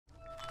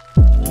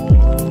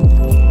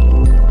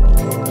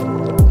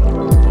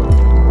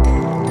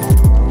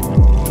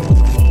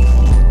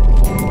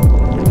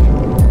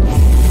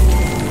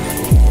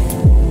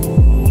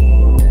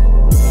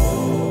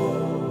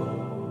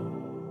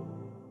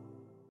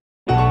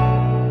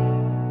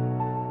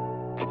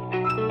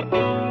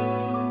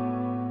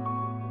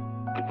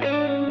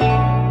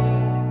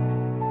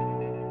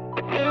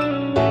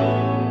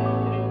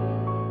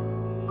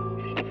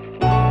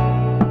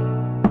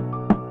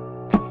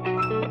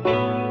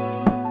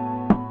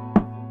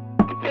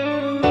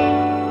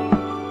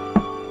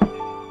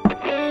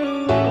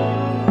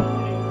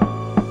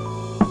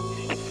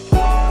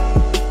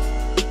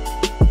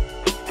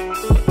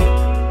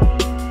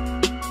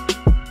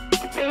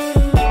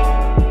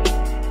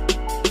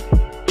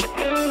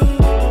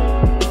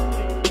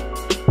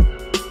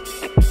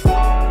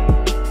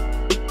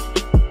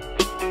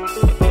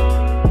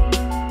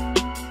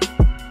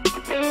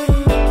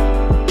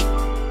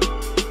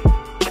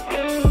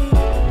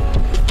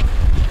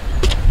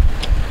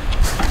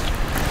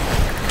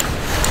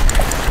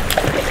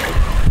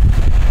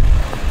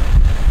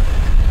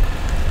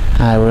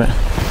Hi,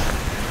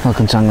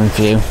 welcome to Angling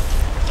For You.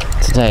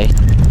 Today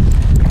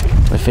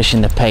we're fishing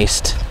the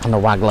paste on the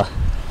Waggler.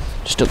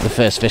 Just took the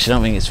first fish. I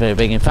don't think it's very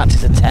big. In fact,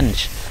 it's a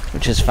tench,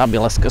 which is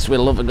fabulous because we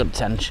love a good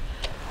tench.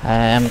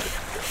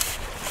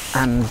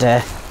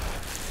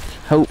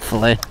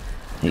 Hopefully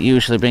it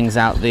usually brings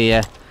out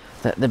the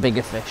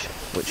bigger fish,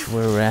 which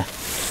we're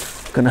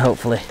going to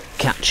hopefully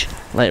catch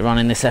later on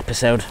in this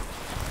episode.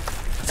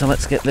 So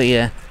let's get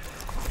this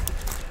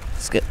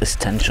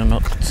tench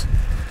unhooked.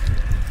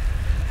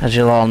 As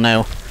you'll all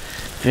know,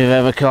 if you've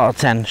ever caught a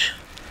tench,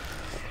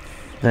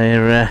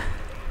 they're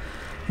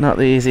not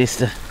the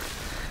easiest of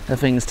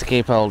things to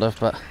keep hold of,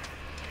 but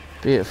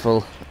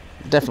beautiful.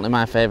 Definitely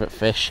my favourite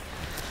fish.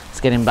 Let's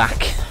get him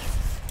back,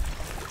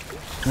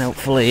 and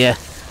hopefully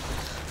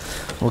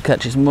we'll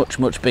catch his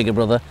much bigger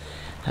brother,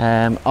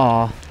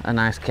 or a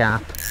nice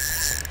carp.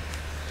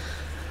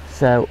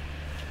 So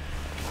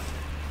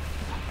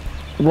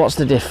what's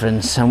the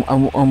difference, and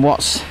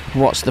what's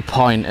the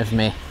point of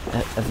me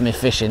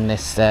fishing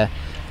this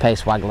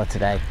paste Waggler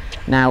today?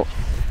 Now,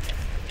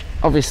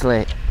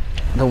 obviously,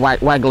 the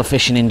Waggler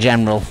fishing in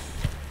general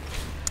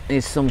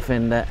is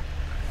something that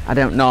I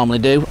don't normally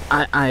do.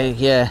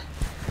 I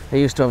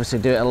used to obviously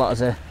do it a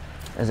lot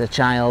as a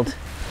child,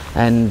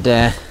 and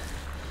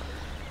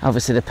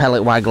obviously the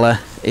pellet Waggler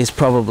is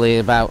probably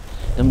about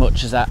as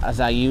much as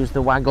I use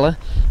the Waggler,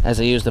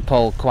 as I use the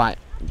pole quite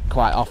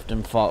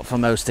often for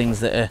most things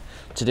that are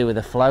to do with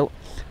the float.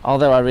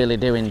 Although I really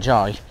do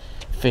enjoy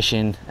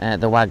fishing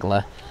the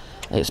Waggler,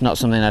 it's not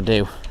something I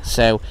do.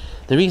 So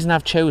the reason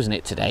I've chosen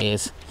it today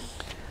is,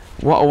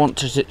 what I want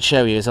to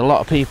show you is a lot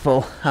of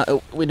people,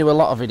 we do a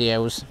lot of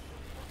videos,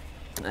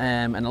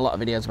 and a lot of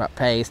videos about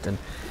paste and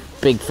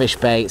big fish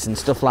baits and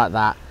stuff like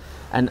that,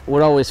 and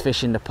we're always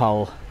fishing the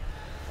pole.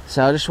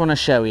 So I just want to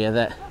show you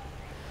that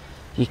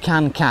you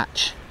can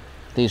catch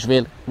these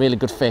really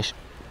good fish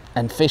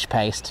and fish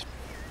paste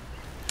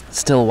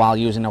still while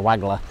using a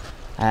Waggler,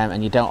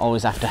 and you don't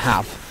always have to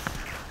have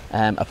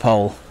a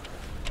pole,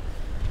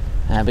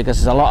 because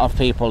there's a lot of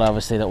people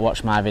obviously that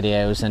watch my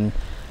videos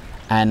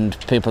and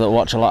people that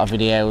watch a lot of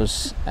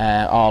videos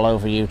all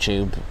over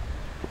YouTube,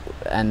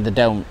 and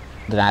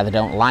they either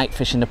don't like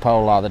fishing the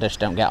pole, or they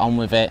just don't get on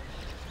with it,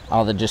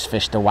 or they just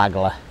fish the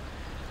Waggler.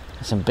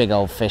 There's some big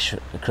old fish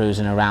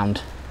cruising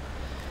around.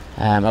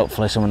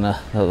 Hopefully someone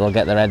will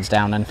get their heads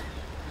down and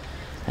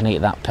eat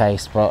that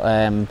paste. But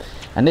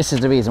and this is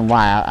the reason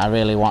why I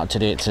really wanted to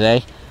do it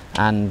today,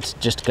 and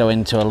just go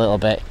into a little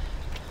bit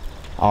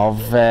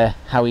of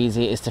how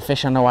easy it is to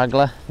fish on a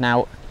Waggler.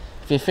 Now,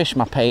 if you fish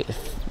my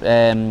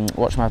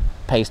watch my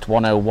paste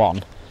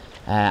 101,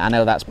 I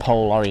know that's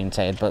pole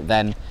orientated, but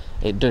then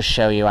it does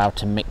show you how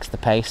to mix the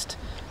paste,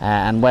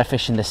 and we're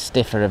fishing the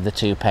stiffer of the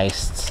two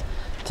pastes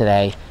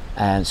today,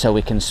 so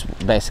we can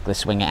basically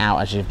swing it out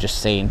as you've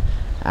just seen,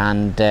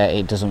 and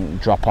it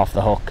doesn't drop off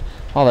the hook,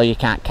 although you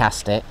can't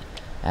cast it.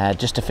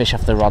 Just to fish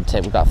off the rod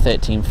tip, we've got a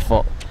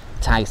 13-foot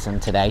Tyson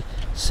today,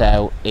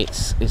 so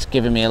it's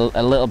giving me a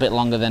little bit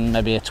longer than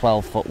maybe a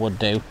 12-foot would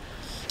do,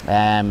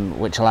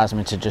 which allows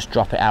me to just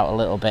drop it out a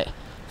little bit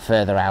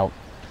further out.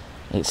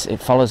 It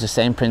follows the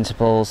same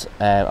principles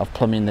of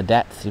plumbing the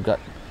depth.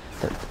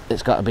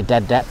 It's got to be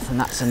dead depth, and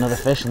that's another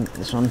fish, and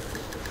this one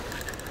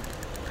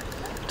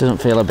doesn't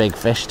feel a big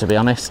fish, to be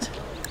honest,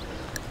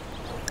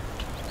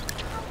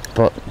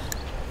 but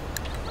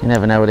you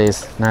never know with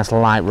these nice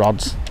light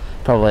rods.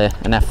 Probably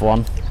an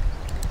F1,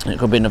 it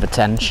could be another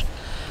tench,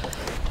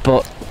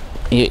 but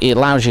it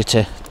allows you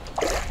to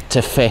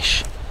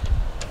fish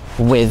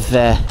with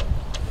that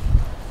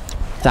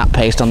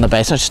paste on the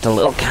base. That's just a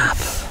little cap.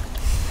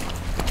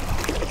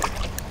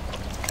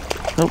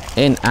 Oh,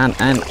 in and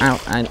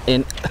out and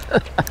in.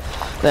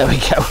 There we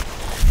go.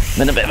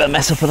 Been a bit of a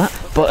mess up of that,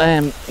 but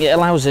it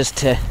allows us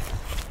to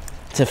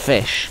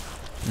fish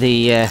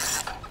the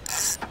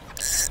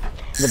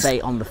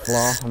bait on the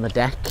floor, on the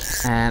deck,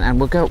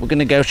 and we're going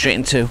to go straight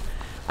into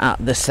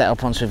the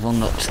setup once we've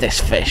unhooked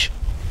this fish.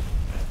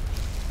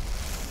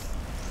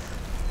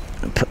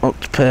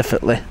 Hooked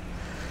perfectly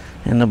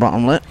in the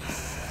bottom lip,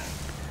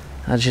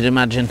 as you'd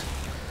imagine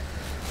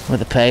with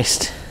the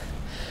paste.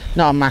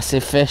 Not a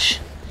massive fish,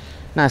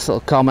 nice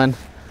little common.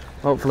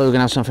 Hopefully we're going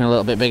to have something a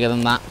little bit bigger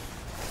than that.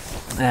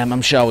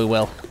 I'm sure we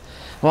will.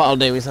 What I'll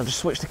do is I'll just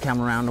switch the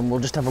camera around, and we'll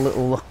just have a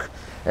little look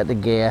at the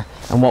gear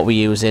and what we're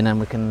using, and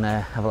we can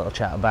have a little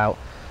chat about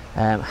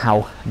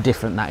how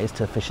different that is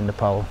to fishing the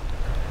pole.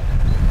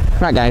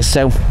 Right guys,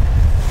 so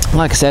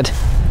like I said,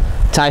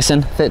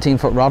 Tyson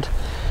 13-foot rod.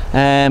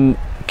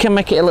 Can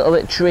make it a little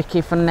bit tricky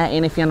for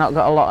netting if you're not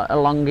got a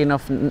long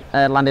enough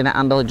landing net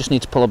handle. You just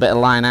need to pull a bit of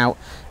line out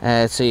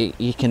so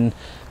you can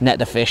net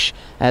the fish.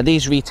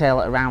 These retail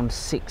at around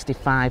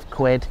 65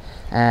 quid.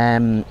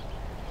 And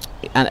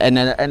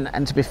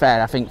to be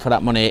fair, I think for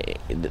that money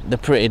they're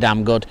pretty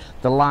damn good.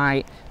 The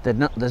light, they're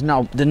not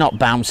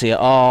bouncy at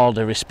all.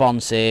 They're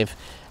responsive,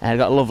 and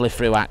got lovely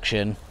through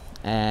action,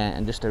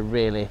 and just a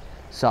really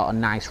sort of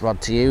nice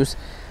rod to use.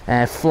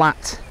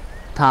 Flat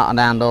part on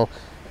the handle,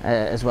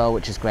 as well,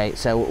 which is great.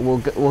 So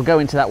we'll go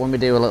into that when we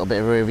do a little bit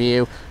of a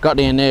review. Got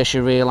the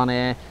inertia reel on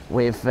here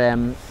with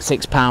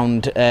 6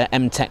 pound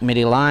M-Tech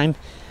MIDI line,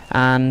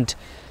 and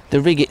the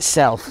rig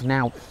itself,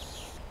 now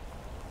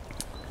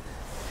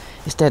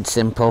it's dead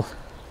simple.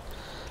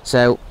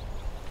 So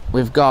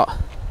we've got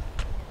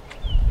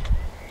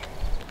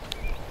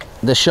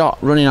the shot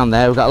running on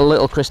there. We've got a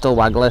little crystal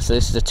waggler, so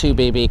this is a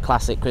 2BB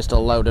classic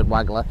crystal loaded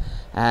waggler,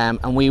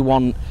 and we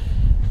want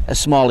a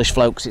smallish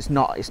float because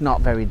it's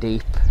not very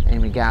deep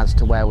in regards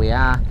to where we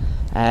are.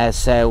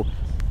 So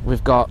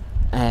we've got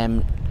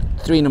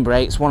 3 number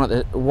 8s,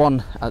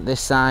 one at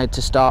this side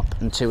to stop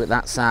and 2 at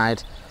that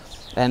side.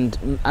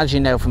 And as you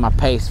know from my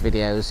pace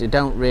videos, you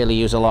don't really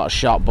use a lot of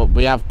shot, but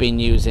we have been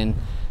using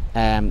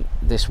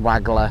this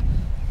waggler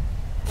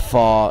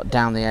for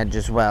down the edge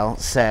as well.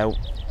 So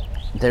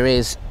there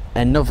is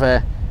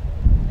another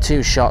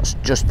 2 shots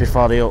just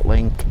before the hook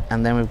link,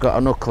 and then we've got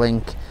an hook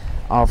link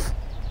of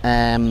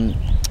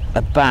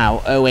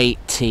about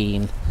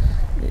 0.18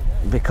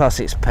 because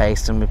it's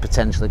paced and we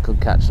potentially could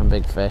catch some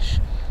big fish.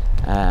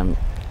 Got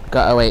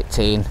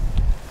 0.18,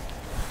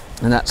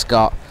 and that's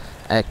got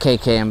a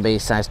KKMB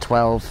size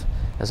 12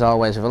 as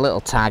always, with a little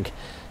tag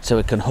so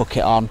we can hook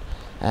it on,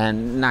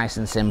 and nice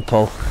and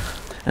simple.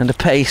 And the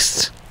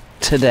paste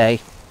today,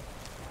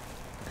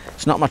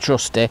 it's not my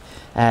trusty,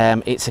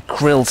 it's a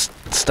krill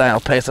style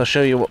paste. I'll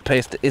show you what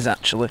paste it is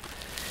actually.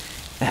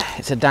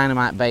 It's a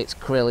Dynamite Baits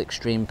krill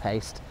extreme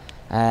paste,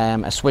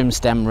 a swim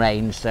stem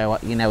range, so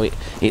you know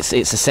it's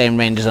the same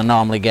range as I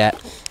normally get.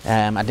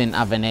 I didn't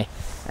have any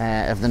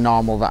of the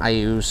normal that I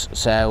use,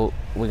 so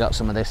we got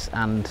some of this,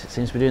 and it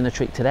seems to be doing the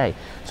trick today.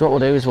 So what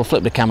we'll do is we'll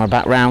flip the camera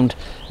back round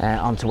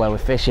onto where we're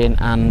fishing,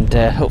 and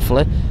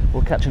hopefully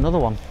we'll catch another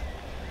one.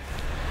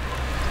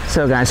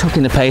 So guys,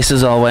 hooking the paste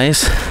as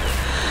always.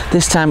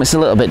 This time it's a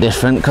little bit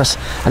different because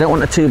I don't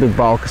want a too big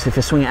ball, because if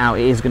I swing it out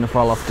it is going to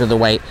fall off to the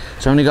weight.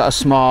 So I've only got a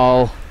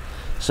small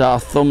sort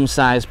of thumb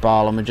size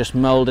ball, and we're just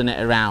moulding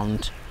it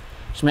around.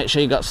 Just make sure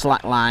you've got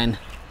slack line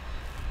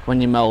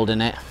when you're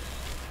moulding it,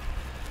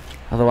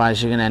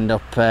 otherwise you're going to end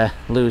up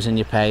losing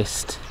your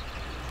paste.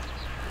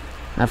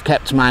 I've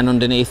kept mine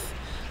underneath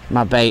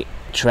my bait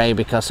tray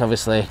because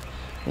obviously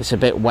it's a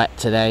bit wet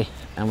today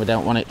and we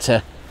don't want it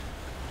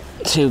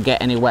to get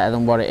any wetter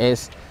than what it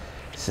is.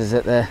 This is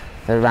at the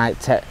right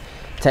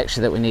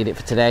texture that we need it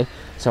for today.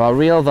 So I'll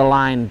reel the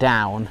line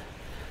down,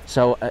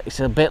 so it's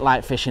a bit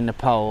like fishing the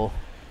pole,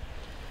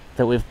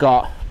 that we've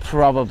got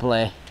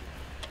probably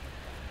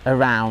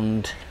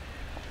around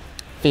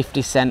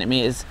 50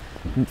 centimeters,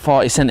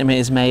 40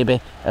 centimeters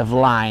maybe of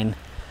line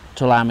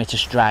to allow me to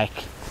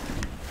strike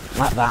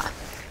like that.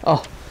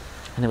 Oh,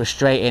 and it was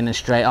straight in and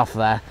straight off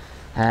there.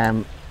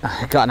 I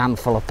got an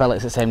handful of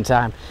pellets at the same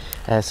time,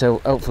 so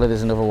hopefully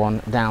there's another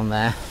one down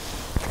there.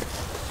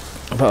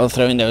 But I'll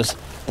throw in those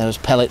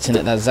pellets in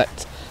at the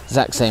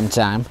exact same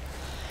time,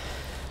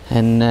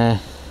 and I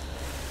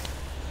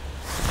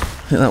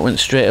think that went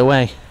straight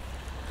away.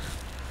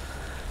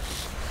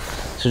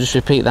 So just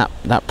repeat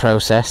that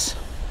process,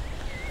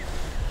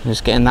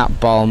 just getting that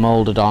ball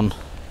moulded on,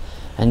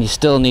 and you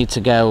still need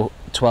to go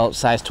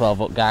size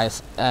 12 up,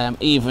 guys.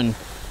 Even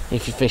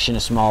if you're fishing a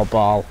small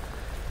ball,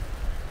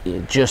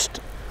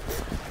 just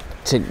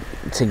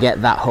to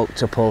get that hook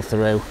to pull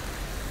through.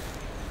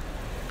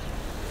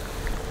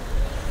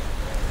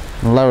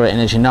 And lower it in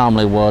as you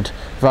normally would.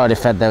 I've already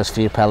fed those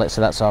few pellets,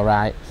 so that's all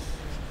right.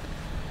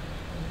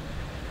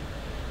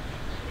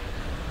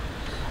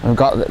 We've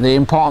got the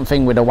important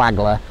thing with a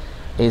waggler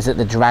is that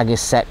the drag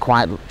is set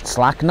quite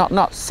slack,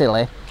 not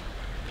silly,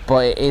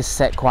 but it is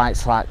set quite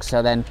slack.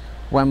 So then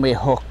when we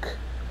hook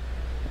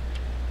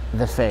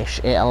the fish,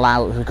 it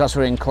allows, because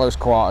we're in close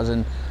quarters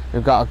and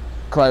we've got a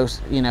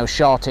close, you know,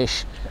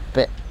 shortish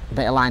bit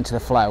of line to the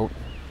float,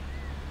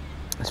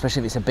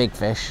 especially if it's a big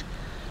fish,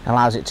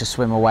 allows it to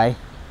swim away.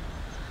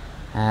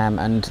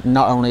 And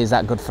not only is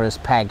that good for us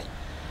peg,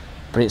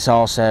 but it's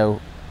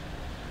also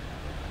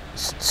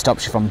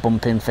stops you from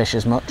bumping fish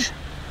as much.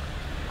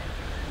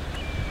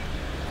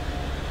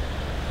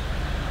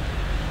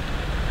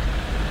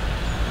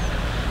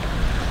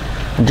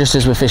 And just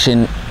as we're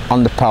fishing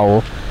on the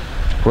pole,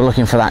 we're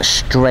looking for that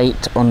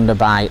straight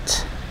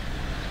underbite,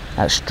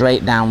 that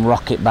straight down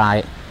rocket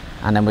bite,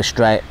 and then we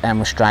strike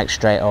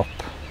straight up.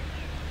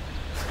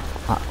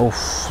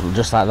 Oof,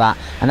 just like that.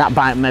 And that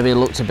bite maybe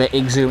looked a bit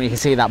exuberant. You can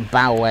see that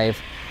bow wave.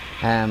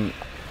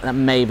 That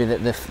maybe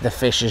that the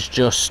fish has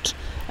just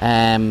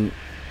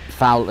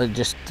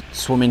just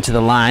swum into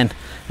the line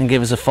and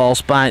give us a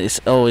false bite. It's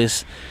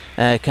always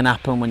can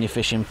happen when you're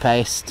fishing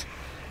paste,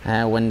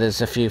 when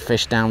there's a few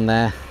fish down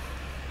there.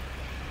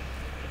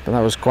 But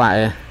that was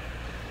quite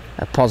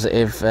a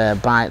positive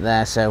bite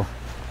there, so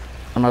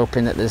I'm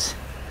hoping that there's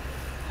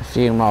a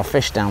few more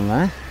fish down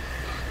there.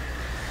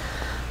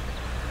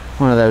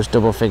 One of those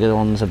double figure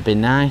ones would be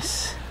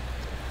nice.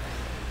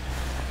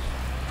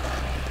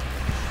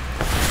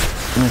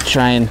 I'm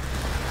trying.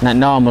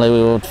 Normally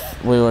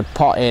we would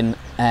pot in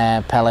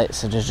pellets,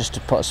 so just to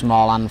put a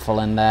small handful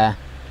in there.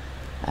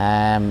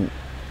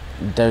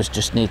 Those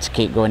just need to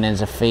keep going in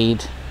as a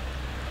feed.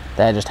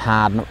 they're just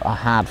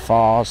hard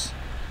fours.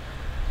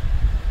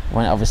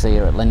 When obviously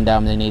you're at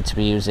Lindholm, they need to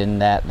be using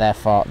their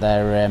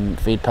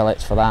feed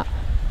pellets for that.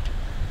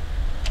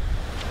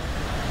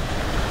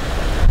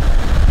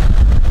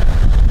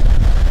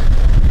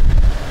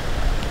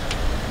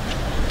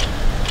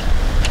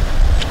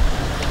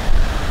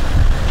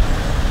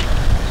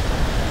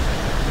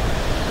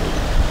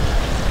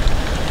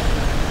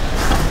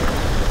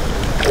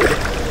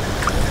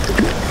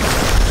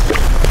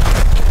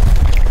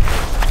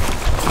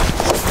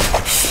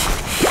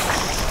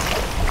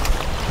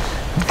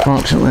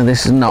 Unfortunately,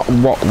 this is not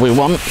what we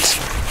want.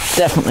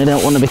 Definitely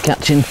don't want to be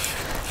catching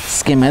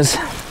skimmers,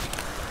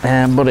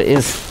 but it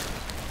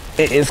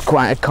is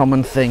quite a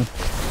common thing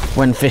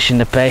when fishing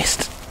the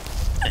paste.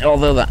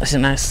 Although that's a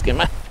nice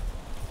skimmer.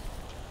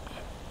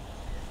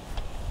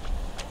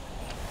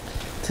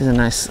 It is a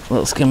nice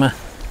little skimmer.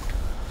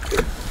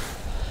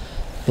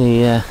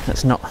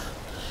 That's not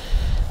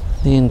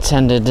the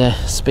intended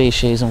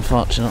species,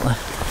 unfortunately.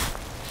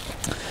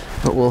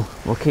 But we'll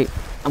keep.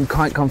 I'm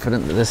quite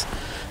confident that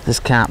there's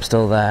carp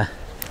still there,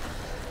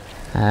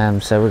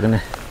 so we're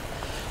gonna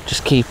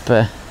just keep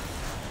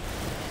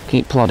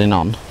plodding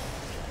on.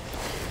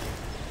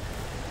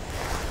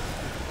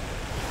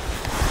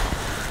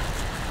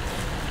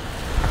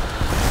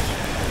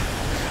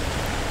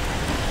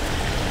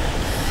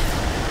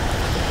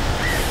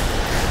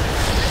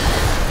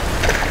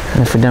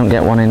 And if we don't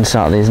get one in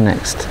sort of these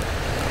next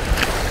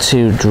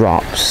 2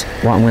 drops,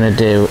 what I'm going to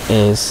do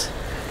is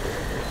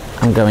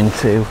I'm going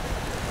to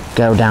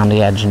go down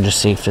the edge and just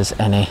see if there's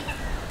any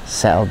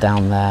settled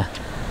down there.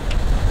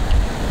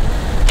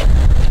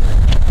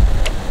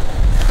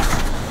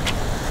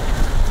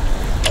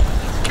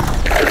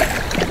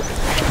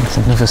 That's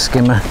another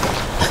skimmer.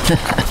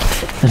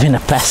 There's been a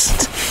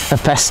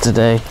pest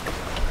today.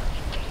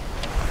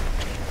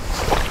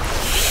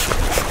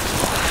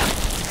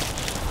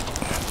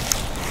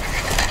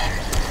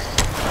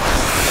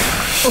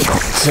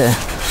 But,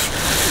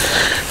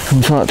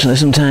 unfortunately,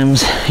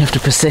 sometimes you have to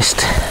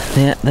persist.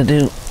 They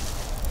do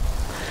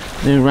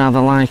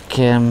rather like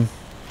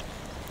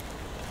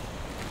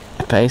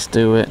paste,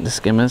 do it, the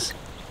skimmers.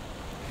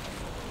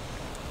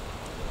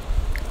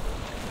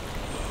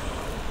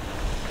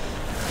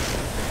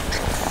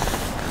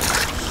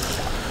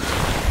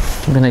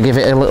 I'm gonna give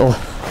it a little.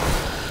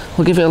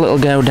 We'll give it a little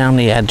go down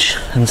the edge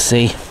and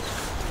see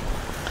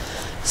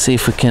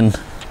if we can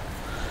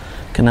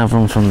have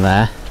one from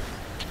there.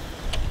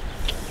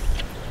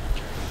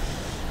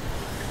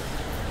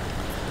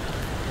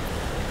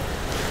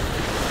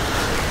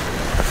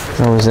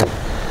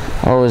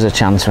 Always a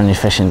chance when you're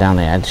fishing down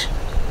the edge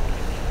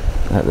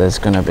that there's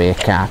going to be a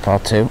carp or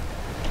 2.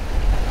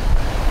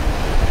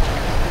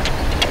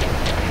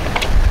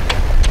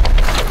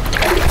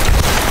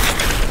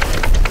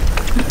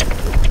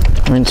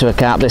 I'm into a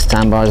carp this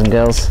time, boys and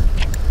girls.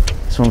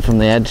 This one from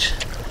the edge.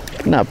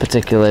 Not a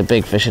particularly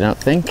big fish, I don't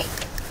think,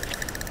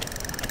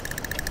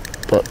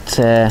 but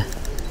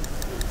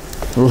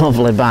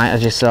lovely bite,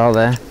 as you saw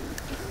there,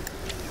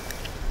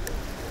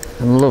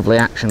 and lovely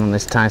action on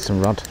this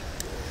Tyson rod.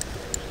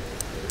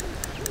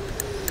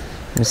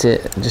 You see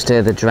it, just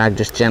hear the drag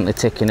just gently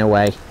ticking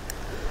away.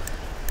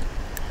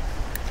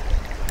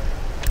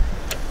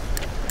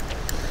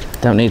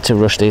 Don't need to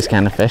rush these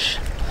kind of fish.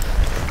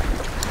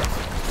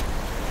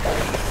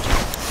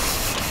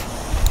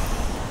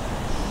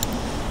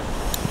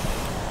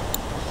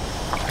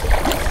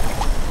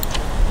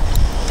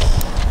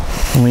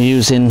 And we're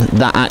using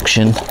that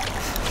action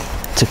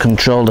to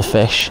control the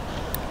fish,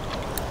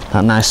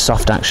 that nice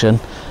soft action.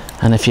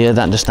 And if you hear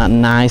that, just that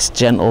nice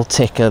gentle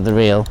tick of the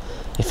reel,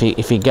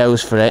 if he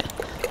goes for it,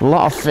 a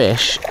lot of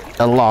fish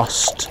are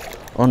lost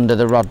under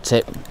the rod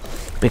tip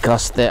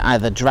because they're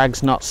either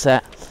drag's not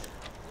set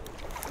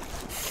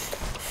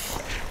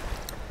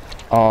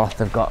or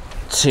they've got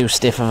too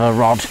stiff of a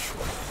rod,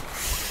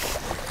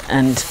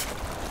 and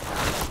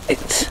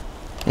it's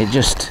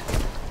just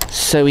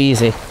so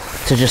easy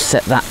to just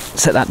set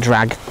that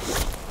drag,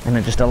 and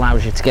it just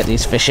allows you to get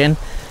these fish in.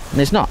 And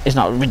it's not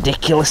a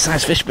ridiculous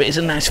size fish, but it's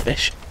a nice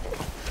fish.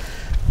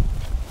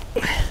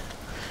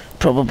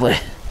 Probably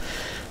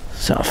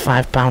sort of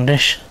 5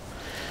 poundish,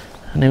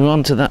 and he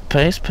wanted that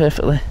pace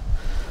perfectly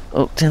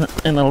hooked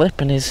in the lip,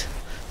 and he's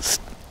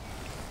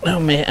no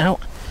mate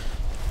out.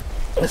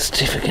 Let's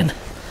see if we can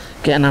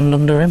get an hand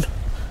under him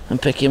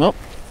and pick him up.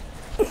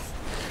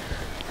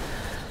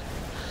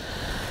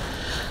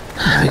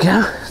 There we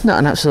go. Not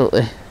an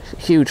absolutely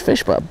huge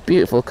fish, but a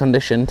beautiful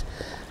conditioned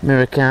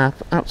mirror carp,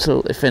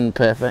 absolutely fin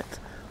perfect.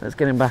 Let's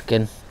get him back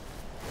in.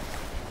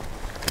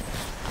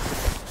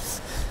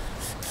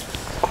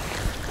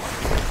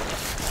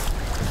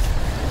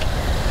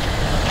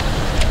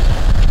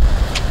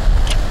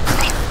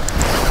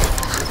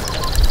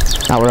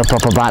 That was a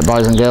proper bite,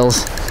 boys and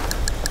girls.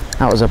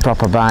 That was a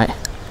proper bite.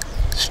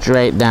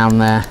 Straight down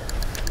there.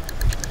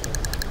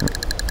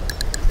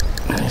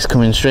 He's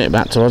coming straight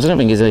back towards us. I don't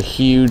think he's a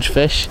huge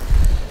fish,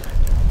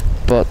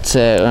 but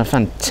a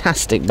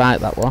fantastic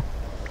bite that was.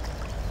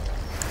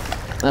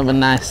 Have a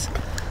nice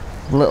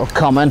little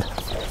common.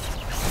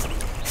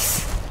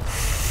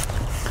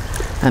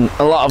 and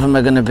a lot of them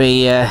are going to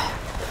be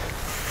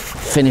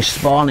finished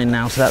spawning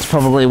now, so that's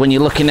probably, when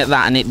you're looking at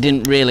that and it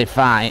didn't really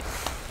fight,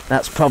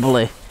 that's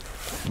probably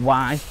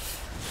why.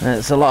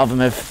 So a lot of them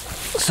have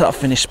sort of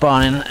finished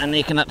spawning, and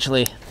you can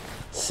actually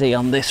see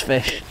on this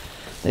fish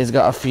he's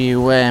got a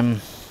few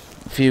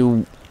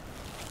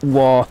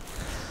war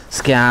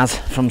scars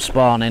from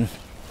spawning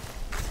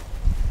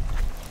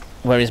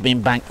where they've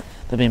been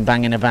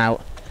banging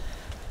about.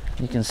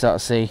 You can sort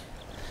of see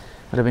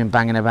what they've been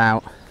banging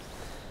about,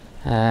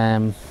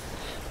 but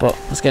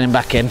let's get him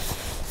back in.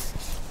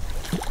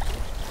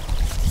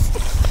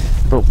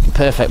 But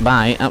perfect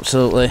bite,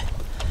 absolutely.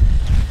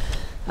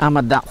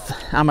 Hammered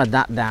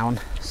that down,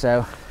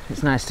 so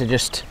it's nice to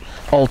just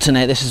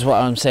alternate. This is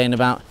what I'm saying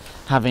about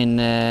having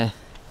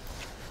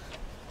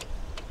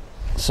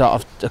sort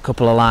of a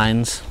couple of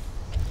lines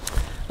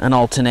and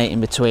alternating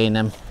between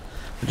them.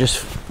 Just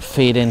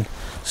feeding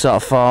sort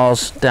of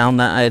fours down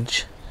that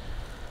edge,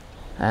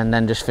 and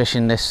then just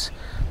fishing this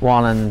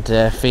one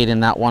and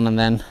feeding that one, and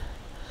then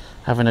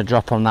having a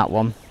drop on that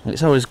one.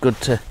 It's always good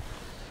to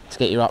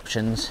get your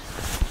options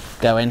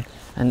going.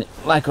 And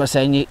like I was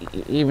saying,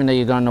 even though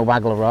you're going on a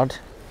Waggler rod,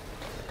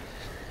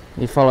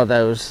 you follow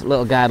those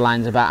little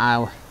guidelines about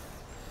how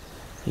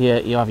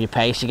you have your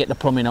pace, you get the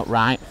plumbing up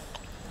right,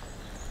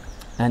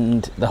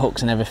 and the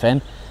hooks and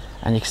everything,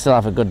 and you can still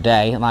have a good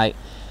day. Like,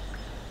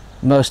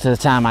 most of the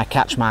time I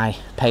catch my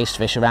paste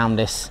fish around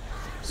this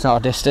sort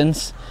of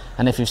distance,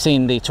 and if you've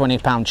seen the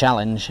 20-pound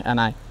challenge, and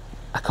I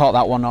caught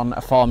that one on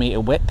a 4-metre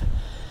whip,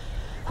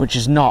 which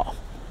is not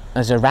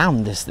as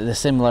around this, the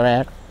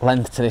similar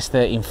length to this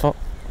 13-foot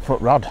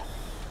rod,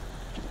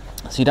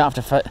 so you don't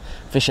have to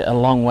fish it a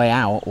long way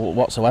out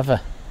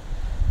whatsoever.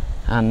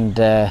 And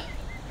like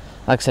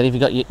I said, if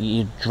you've got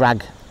your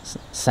drag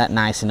set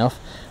nice enough,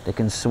 they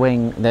can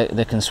swing,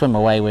 they can swim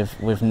away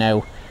with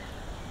no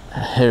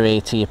hurry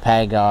to your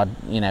peg or,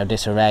 you know,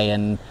 disarray,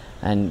 and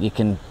you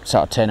can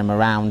sort of turn them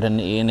around,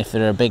 and if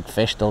they're a big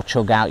fish, they'll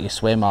chug out your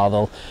swim, or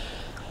they'll,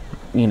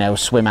 you know,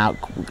 swim out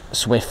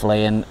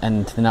swiftly, and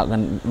they're not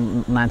going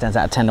to, 9 times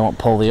out of 10 they won't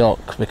pull the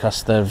hook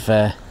because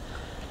they've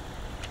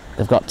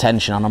got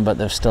tension on them, but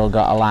they've still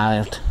got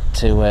allowed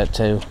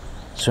to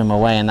swim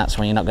away, and that's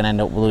when you're not going to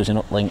end up losing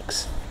up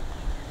links.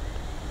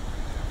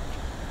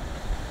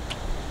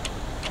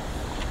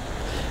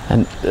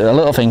 And a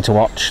little thing to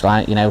watch,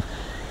 like, you know,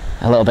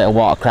 a little bit of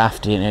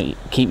watercraft, you know,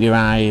 keep your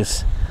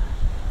eyes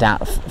down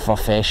for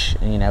fish,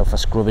 you know, for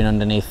scrubbing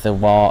underneath the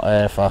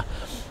water, for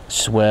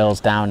swirls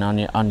down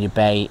on your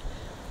bait.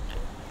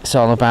 It's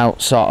all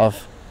about sort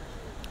of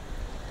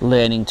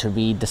learning to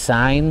read the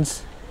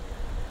signs.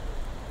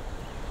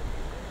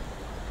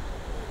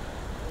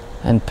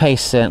 And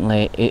pace,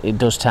 certainly it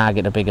does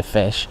target a bigger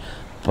fish,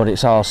 but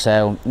it's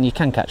also, you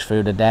can catch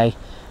through the day,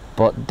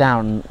 but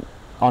down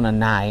on a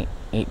night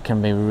it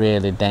can be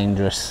really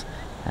dangerous,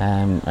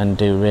 and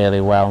do really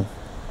well.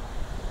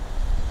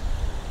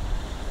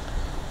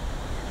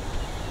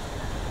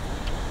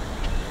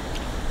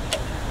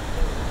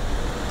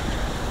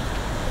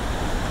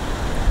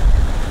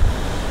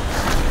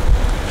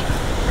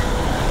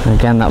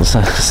 Again, that was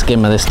a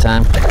skimmer this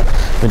time.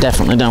 We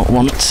definitely don't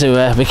want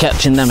to be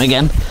catching them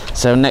again,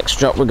 so next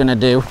drop we're going to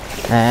do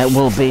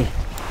will be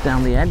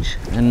down the edge,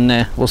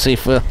 and we'll see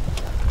if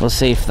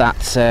that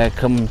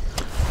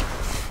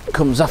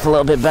comes off a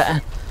little bit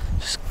better.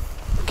 Just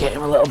get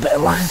him a little bit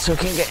of line so we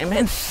can get him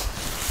in.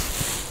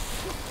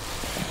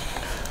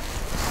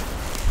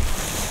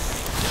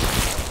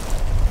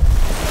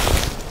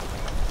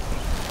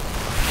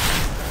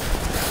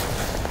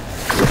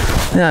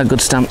 They are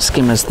good stamp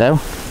skimmers though,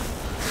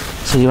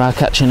 so you are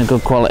catching a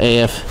good quality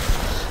of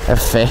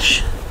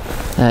fish,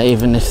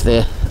 even if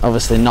they're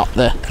obviously not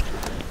the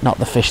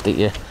fish that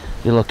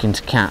you're looking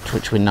to catch,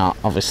 which we're not,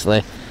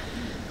 obviously.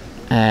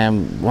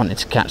 Wanted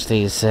to catch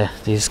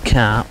these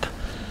carp,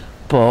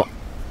 but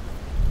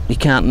you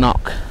can't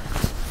knock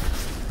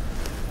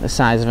the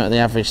size of it, the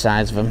average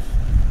size of them.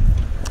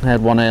 I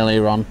had one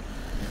earlier on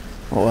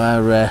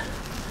where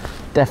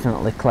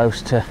definitely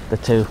close to the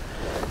two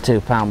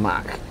pound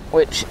mark,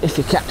 which if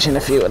you're catching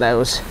a few of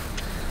those,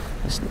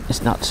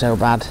 it's not so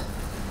bad.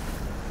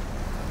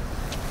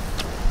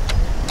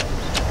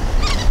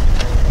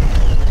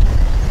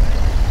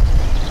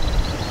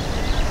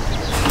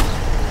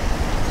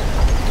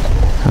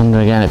 And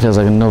again, it feels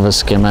like another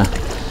skimmer,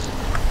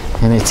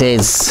 and it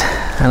is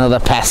another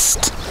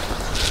pest.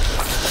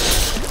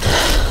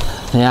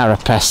 They are a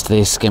pest,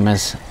 these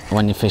skimmers,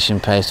 when you're fishing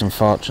pace,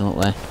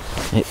 unfortunately.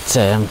 It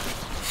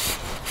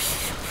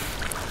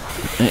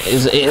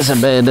is a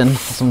burden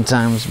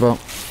sometimes, but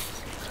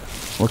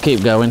we'll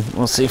keep going.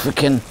 We'll see if we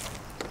can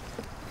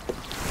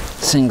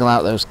single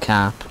out those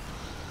carp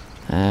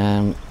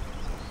with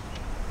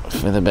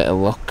a bit of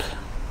luck.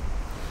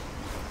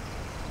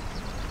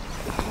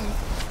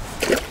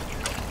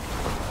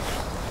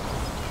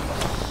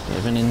 Bit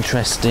of an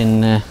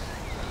interesting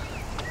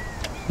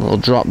little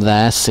drop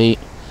there. See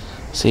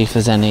if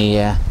there's any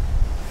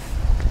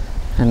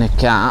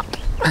carp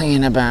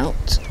hanging about.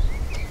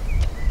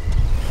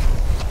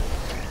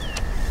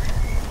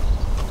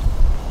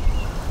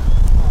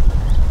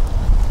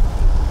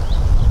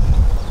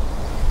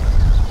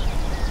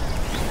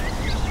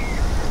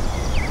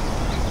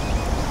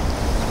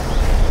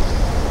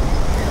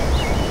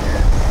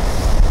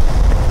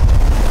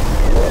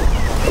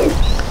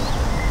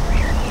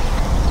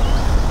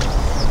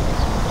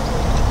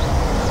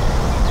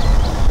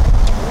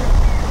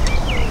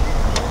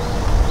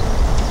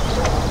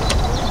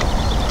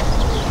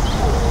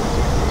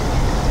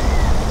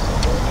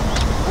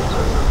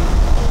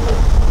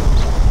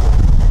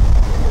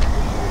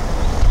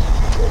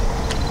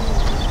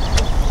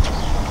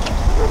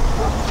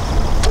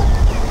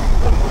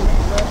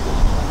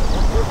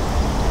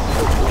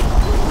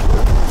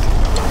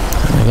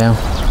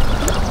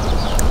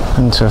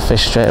 onto a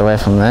fish straight away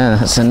from there.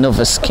 That's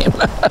another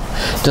skimmer.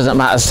 Doesn't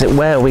matter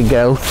where we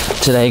go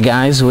today,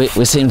 guys, we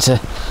seem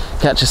to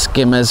catch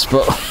skimmers,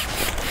 but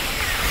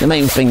the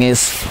main thing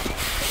is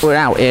we're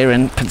out here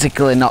in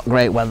particularly not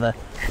great weather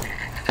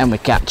and we're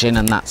catching,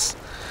 and I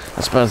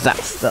suppose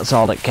that's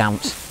all that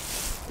counts.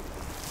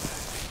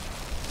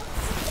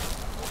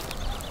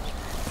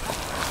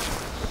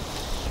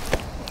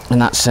 And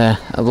that's a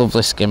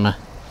lovely skimmer.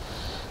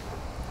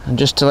 And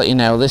just to let you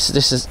know, this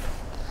is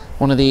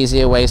one of the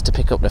easier ways to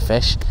pick up the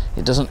fish.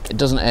 It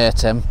doesn't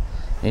hurt him.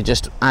 You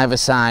just either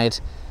side,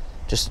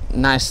 just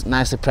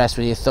nicely press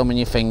with your thumb and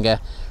your finger,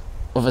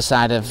 other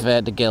side of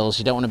the gills.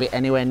 You don't want to be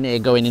anywhere near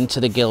going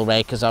into the gill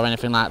rakers or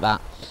anything like that,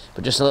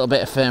 but just a little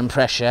bit of firm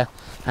pressure,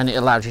 and it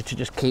allows you to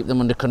just keep them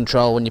under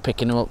control when you're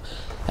picking them up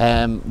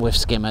with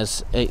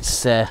skimmers.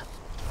 It's if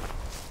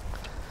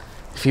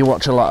you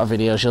watch a lot of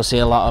videos, you'll see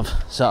a lot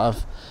of sort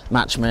of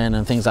matchmen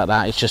and things like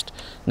that. It's just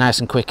nice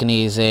and quick and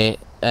easy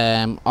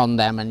on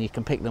them, and you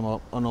can pick them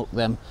up, unhook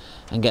them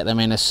and get them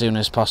in as soon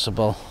as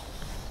possible.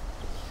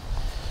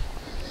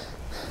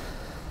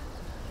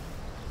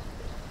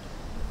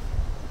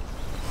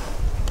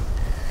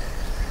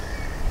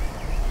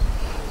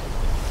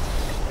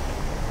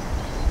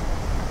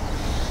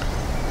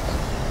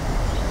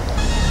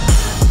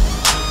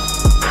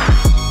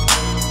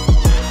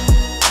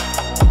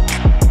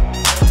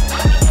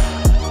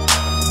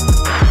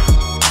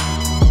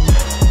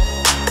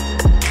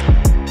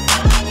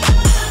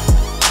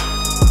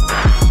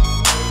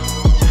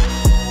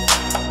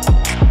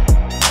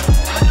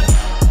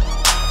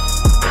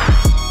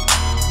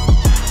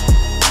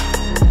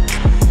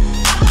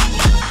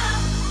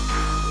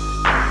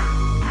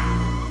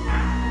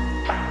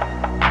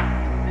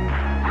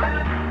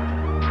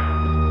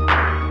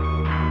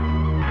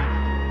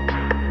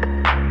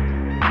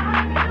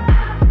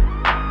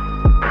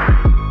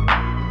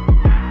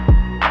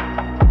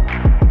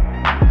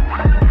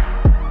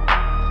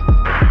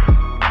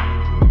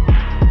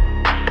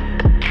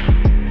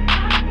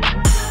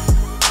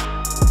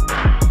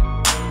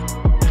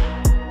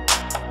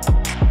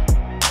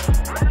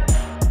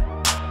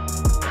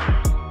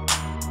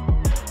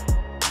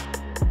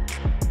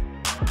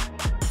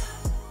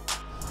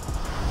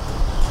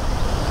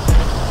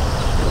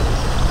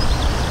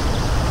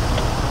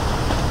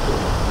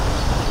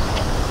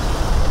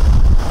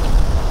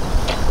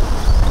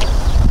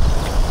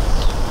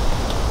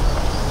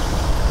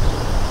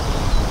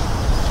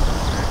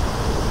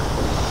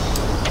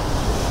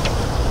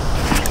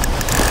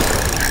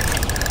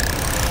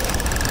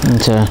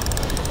 Into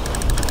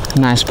a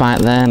nice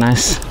bite there,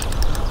 nice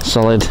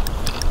solid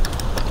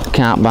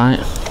carp bite.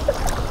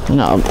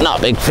 Not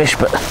a big fish,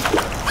 but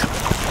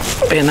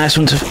be a nice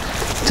one to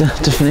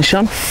finish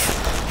on.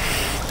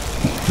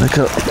 Like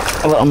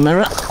a little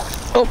mirror.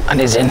 Oh,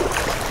 and he's in.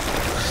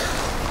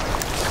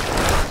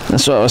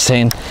 That's what I was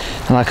saying.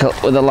 Like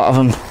with a lot of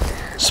them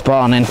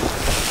spawning,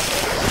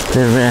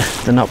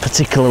 they're not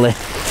particularly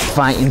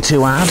fighting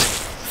too hard.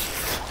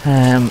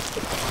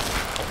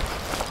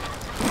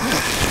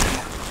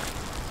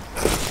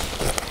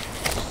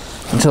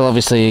 Until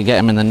obviously you get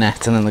him in the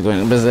net and then they're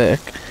going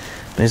berserk.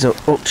 But he's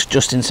hooked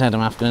just inside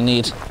him. I'm going to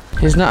need.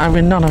 He's not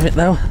having none of it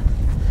though.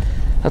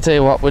 I'll tell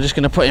you what, we're just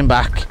going to put him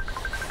back.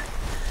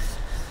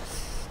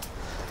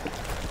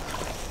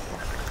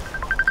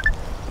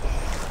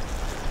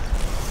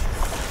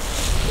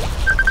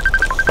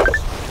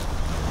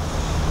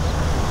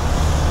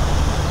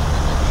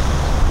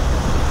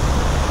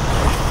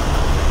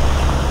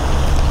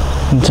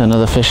 Into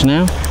another fish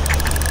now.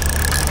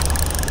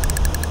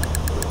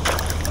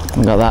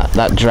 We've got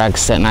that drag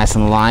set nice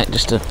and light,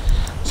 just to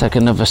take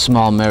another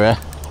small mirror.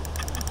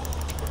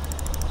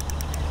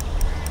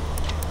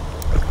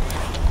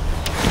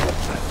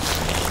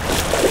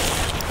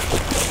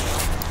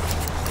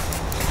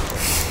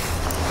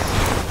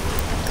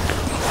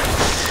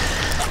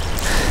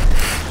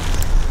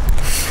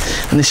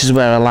 And this is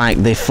where I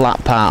like the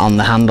flat part on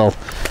the handle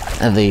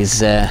of these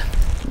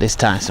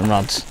Tyson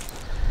rods.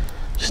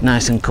 Just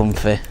nice and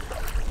comfy.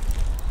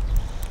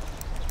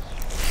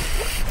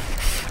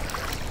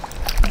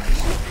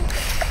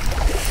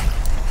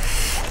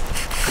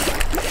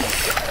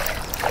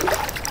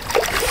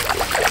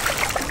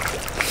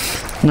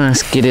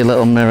 Nice giddy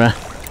little mirror.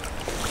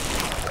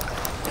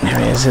 There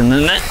he is in the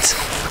net.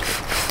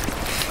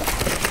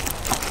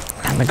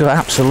 And they go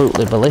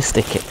absolutely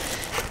ballistic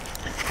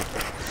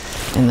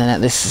in the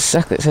net. This is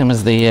exactly the same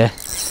as the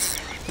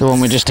one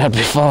we just had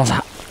before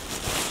that.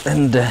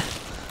 And that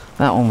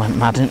one went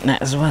mad in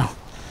net as well.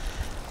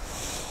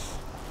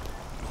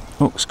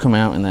 Hooks come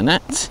out in the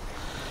net.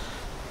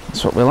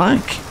 That's what we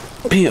like.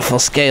 Beautiful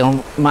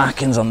scale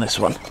markings on this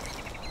one.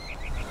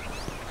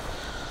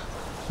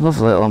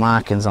 Lovely little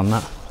markings on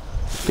that.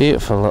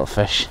 Beautiful little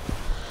fish.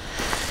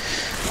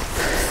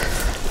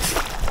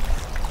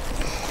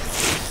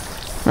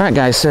 Right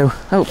guys, so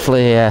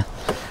hopefully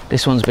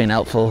this one's been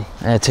helpful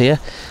to you.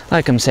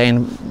 Like I'm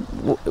saying,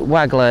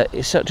 Waggler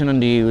is such an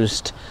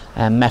underused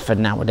method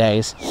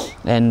nowadays,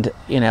 and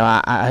you know,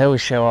 I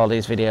always show all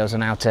these videos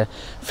on how to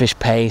fish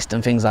paste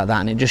and things like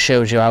that, and it just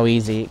shows you how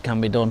easy it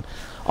can be done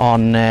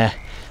on a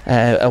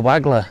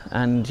Waggler.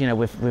 And you know,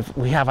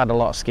 we have had a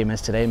lot of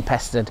skimmers today and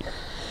pestered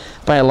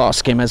by a lot of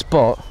skimmers,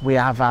 but we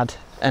have had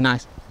a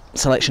nice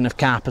selection of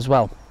carp as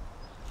well,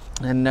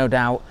 and no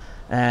doubt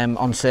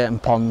on certain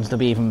ponds they'll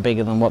be even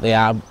bigger than what they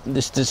are.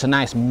 There's just a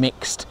nice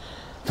mixed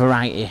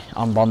variety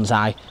on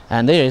Bonsai,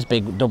 and there is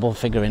big double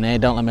figure in here,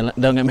 don't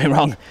get me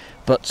wrong,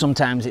 but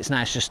sometimes it's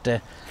nice just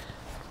to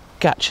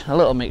catch a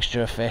little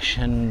mixture of fish,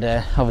 and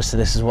obviously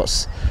this is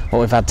what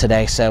we've had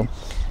today. So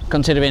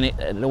considering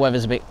the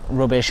weather's a bit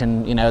rubbish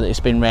and you know that it's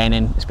been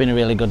raining, it's been a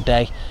really good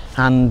day,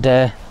 and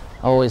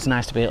always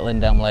nice to be at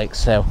Lindholm Lake,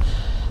 so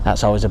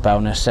that's always a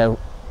bonus. So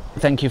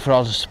thank you for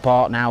all the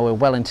support. Now we're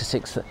well into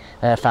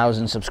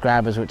 6,000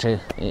 subscribers, which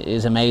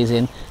is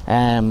amazing.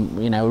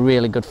 You know,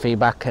 really good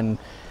feedback, and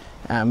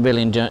I'm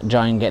really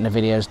enjoying getting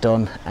the videos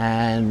done.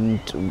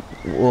 And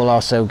we'll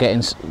also getting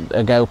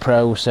a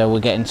GoPro, so we're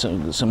getting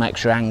some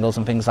extra angles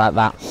and things like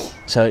that,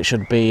 so it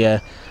should be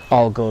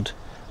all good.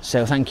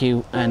 So thank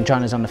you, and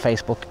join us on the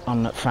Facebook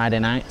on Friday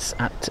nights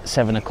at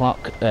 7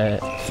 o'clock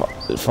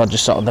for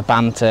just sort of the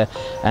banter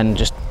and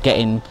just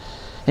getting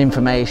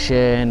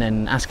information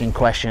and asking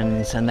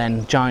questions, and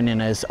then joining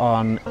us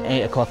on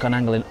 8 o'clock on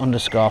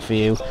Angling_ for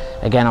you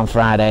again on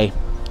Friday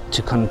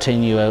to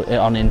continue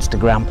on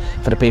Instagram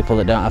for the people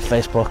that don't have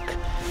Facebook.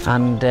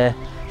 And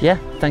yeah,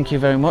 thank you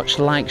very much.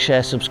 Like,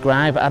 share,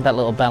 subscribe, add that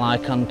little bell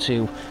icon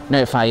to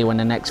notify you when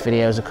the next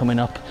videos are coming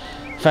up.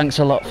 Thanks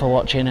a lot for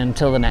watching.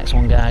 Until the next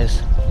one,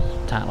 guys,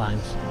 tight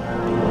lines.